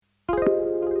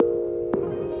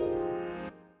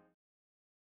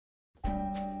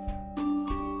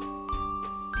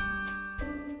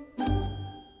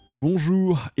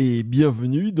Bonjour et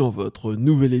bienvenue dans votre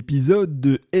nouvel épisode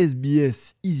de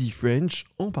SBS Easy French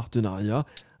en partenariat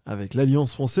avec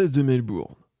l'Alliance française de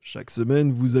Melbourne. Chaque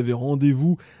semaine, vous avez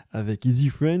rendez-vous avec Easy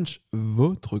French,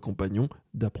 votre compagnon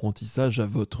d'apprentissage à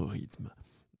votre rythme.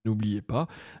 N'oubliez pas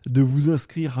de vous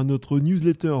inscrire à notre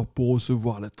newsletter pour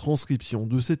recevoir la transcription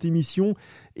de cette émission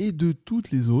et de toutes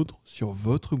les autres sur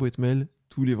votre boîte mail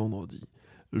tous les vendredis.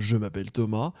 Je m'appelle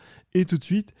Thomas et tout de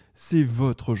suite, c'est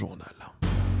votre journal.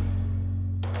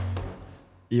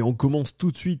 Et on commence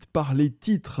tout de suite par les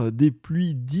titres. Des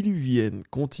pluies diluviennes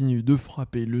continuent de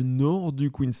frapper le nord du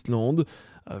Queensland,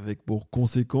 avec pour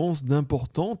conséquence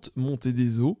d'importantes montées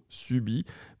des eaux subies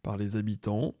par les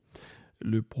habitants.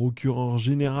 Le procureur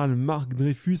général Mark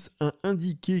Dreyfus a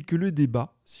indiqué que le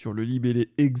débat sur le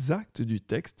libellé exact du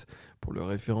texte pour le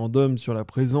référendum sur la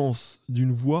présence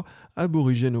d'une voix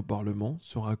aborigène au Parlement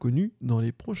sera connu dans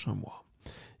les prochains mois.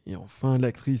 Et enfin,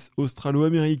 l'actrice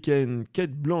australo-américaine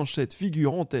Cate Blanchett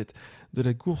figure en tête de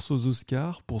la course aux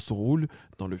Oscars pour son rôle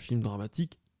dans le film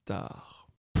dramatique Tar.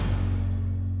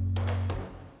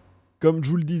 Comme je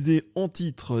vous le disais en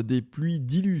titre, des pluies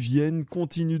diluviennes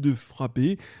continuent de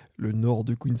frapper le nord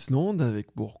de Queensland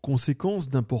avec pour conséquence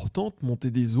d'importantes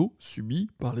montées des eaux subies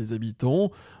par les habitants.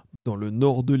 Dans le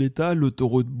nord de l'État,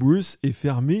 l'autoroute Bruce est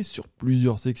fermée sur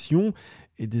plusieurs sections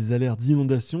et des alertes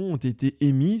d'inondation ont été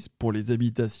émises pour les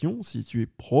habitations situées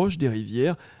proches des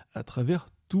rivières à travers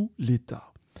tout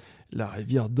l'État. La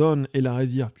rivière Don et la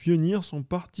rivière Pioneer sont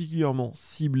particulièrement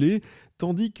ciblées,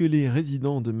 tandis que les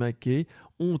résidents de Mackay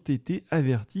ont été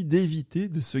avertis d'éviter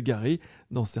de se garer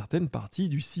dans certaines parties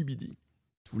du CBD.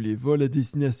 Tous les vols à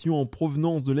destination en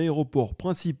provenance de l'aéroport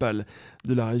principal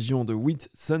de la région de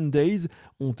Whitsundays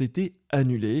ont été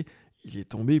annulés. Il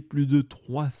est tombé plus de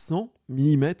 300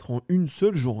 mm en une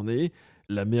seule journée.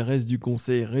 La mairesse du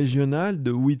conseil régional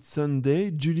de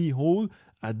Whitsunday, Julie Hall,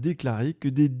 a déclaré que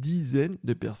des dizaines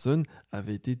de personnes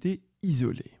avaient été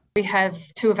isolées. We have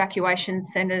 2 evacuation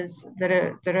centres that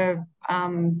are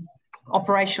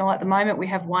operational at the moment.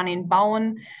 We have one in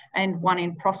Bowen and one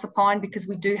in Proserpine because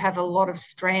we do have a lot of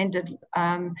stranded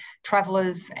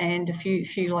travellers and a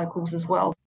few locals as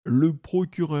well. Le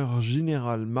procureur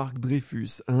général Mark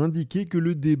Dreyfus a indiqué que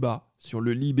le débat sur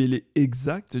le libellé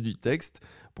exact du texte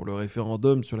pour le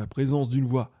référendum sur la présence d'une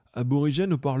voix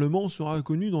aborigène au Parlement sera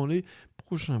connu dans les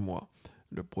prochains mois.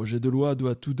 Le projet de loi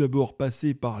doit tout d'abord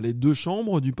passer par les 2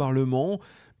 chambres du Parlement,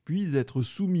 puis être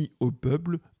soumis au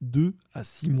peuple 2 à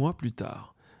 6 mois plus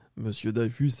tard. Monsieur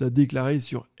Dreyfus a déclaré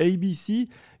sur ABC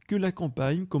que la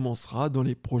campagne commencera dans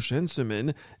les prochaines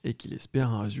semaines et qu'il espère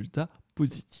un résultat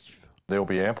positif. There will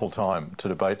be ample time to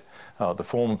debate the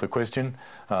form of the question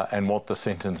and what the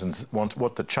sentences,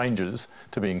 what the changes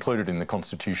to be included in the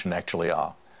Constitution actually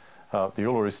are. The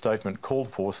Uluru Statement called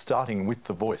for starting with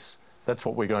the voice. That's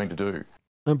what we're going to do.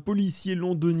 Un policier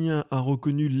londonien a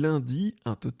reconnu lundi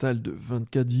un total de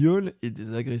 24 viols et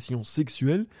des agressions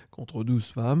sexuelles contre 12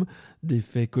 femmes, des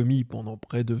faits commis pendant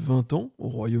près de 20 ans au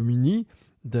Royaume-Uni.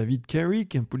 David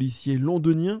Carrick, un policier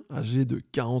londonien âgé de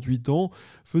 48 ans,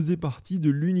 faisait partie de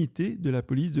l'unité de la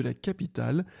police de la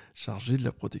capitale chargée de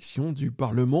la protection du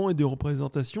Parlement et des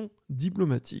représentations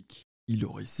diplomatiques. Il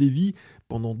aurait sévi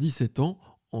pendant 17 ans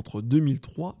entre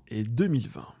 2003 et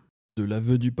 2020. De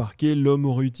l'aveu du parquet, l'homme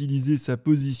aurait utilisé sa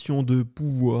position de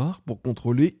pouvoir pour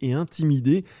contrôler et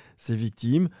intimider ses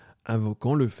victimes,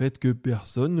 invoquant le fait que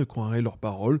personne ne croirait leurs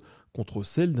paroles contre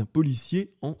celles d'un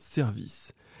policier en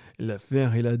service.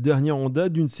 L'affaire est la dernière en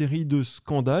date d'une série de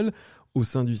scandales au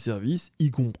sein du service, y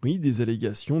compris des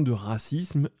allégations de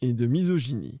racisme et de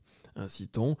misogynie. Ainsi,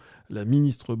 la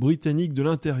ministre britannique de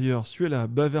l'Intérieur, Suella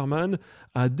Braverman,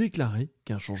 a déclaré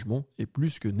qu'un changement est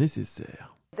plus que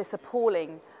nécessaire. This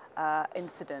appalling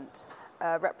incident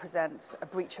represents a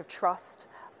breach of trust.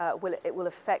 It will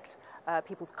affect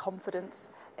people's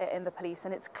confidence in the police,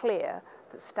 and it's clear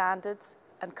that standards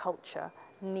and culture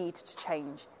need to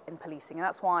change in policing, and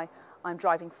that's why I'm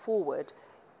driving forward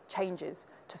changes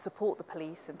to support the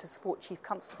police and to support chief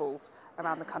constables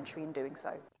around the country in doing so.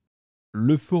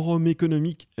 Le Forum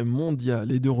économique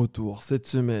mondial est de retour cette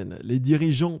semaine. Les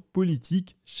dirigeants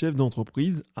politiques, chefs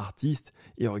d'entreprise, artistes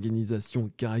et organisations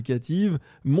caricatives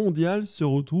mondiales se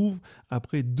retrouvent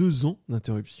après 2 ans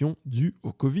d'interruption due au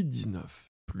Covid-19.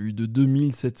 Plus de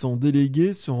 2700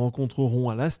 délégués se rencontreront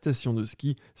à la station de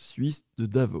ski suisse de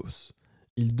Davos.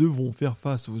 Ils devront faire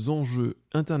face aux enjeux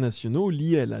internationaux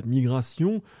liés à la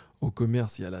migration, au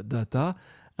commerce et à la data,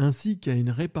 ainsi qu'à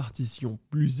une répartition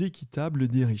plus équitable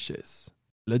des richesses.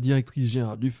 La directrice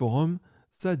générale du forum,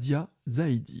 Sadia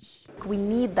Zaidi. We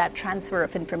need that transfer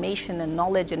of information and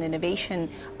knowledge and innovation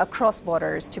across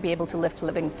borders to be able to lift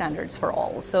living standards for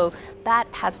all. So that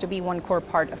has to be one core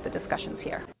part of the discussions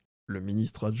here. Le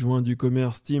ministre adjoint du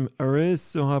Commerce Tim Harris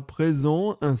sera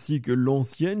présent, ainsi que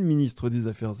l'ancienne ministre des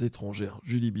Affaires étrangères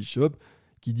Julie Bishop,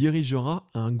 qui dirigera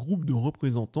un groupe de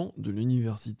représentants de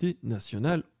l'Université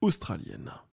nationale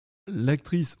australienne.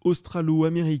 L'actrice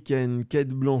australo-américaine Cate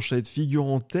Blanchett figure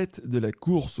en tête de la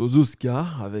course aux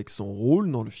Oscars avec son rôle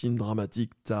dans le film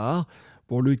dramatique Tar,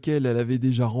 pour lequel elle avait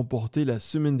déjà remporté la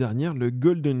semaine dernière le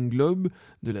Golden Globe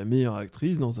de la meilleure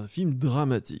actrice dans un film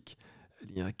dramatique.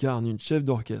 Elle y incarne une chef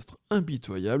d'orchestre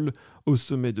impitoyable au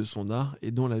sommet de son art et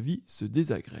dont la vie se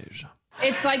désagrège.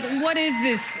 It's like, what is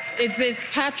this? It's this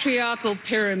patriarchal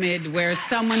pyramid where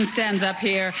someone stands up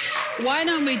here. Why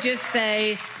don't we just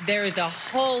say there is a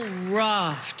whole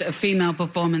raft of female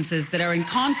performances that are in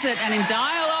concert and in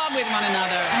dialogue with one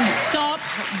another and stop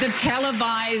the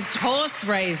televised horse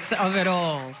race of it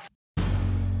all?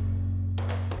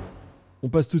 On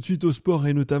passe tout de suite au sport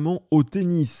et notamment au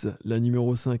tennis. La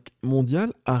numéro 5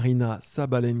 mondiale, Aryna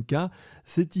Sabalenka,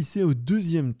 s'est hissée au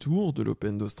deuxième tour de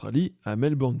l'Open d'Australie à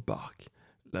Melbourne Park.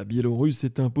 La Biélorusse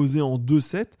s'est imposée en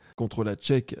 2-7 contre la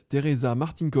Tchèque Tereza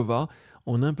Martinkova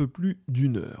en un peu plus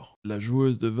d'une heure. La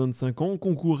joueuse de 25 ans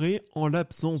concourait en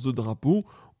l'absence de drapeau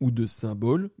ou de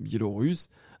symbole biélorusse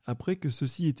après que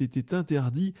ceci ait été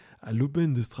interdit à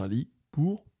l'Open d'Australie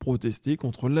pour protester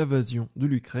contre l'invasion de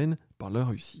l'Ukraine par la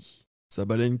Russie.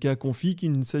 Sabalenka confie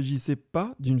qu'il ne s'agissait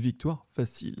pas d'une victoire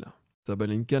facile.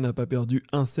 Sabalenka n'a pas perdu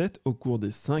un set au cours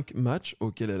des 5 matchs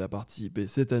auxquels elle a participé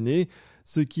cette année,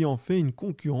 ce qui en fait une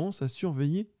concurrence à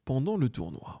surveiller pendant le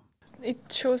tournoi. It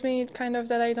shows me kind of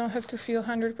that I don't have to feel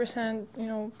 100%,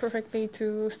 perfectly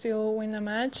to still win a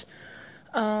match.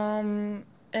 And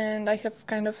I have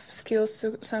kind of skills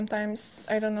to sometimes,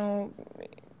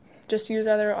 just use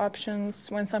other options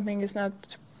when something is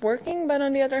not working, but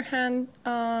on the other hand,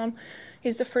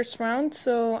 it's the first round,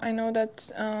 so I know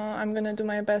that I'm going to do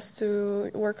my best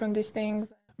to work on these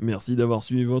things. Merci d'avoir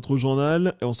suivi votre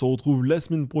journal et on se retrouve la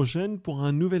semaine prochaine pour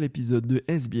un nouvel épisode de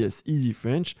SBS Easy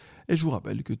French. Et je vous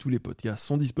rappelle que tous les podcasts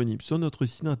sont disponibles sur notre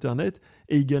site internet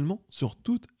et également sur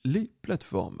toutes les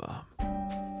plateformes.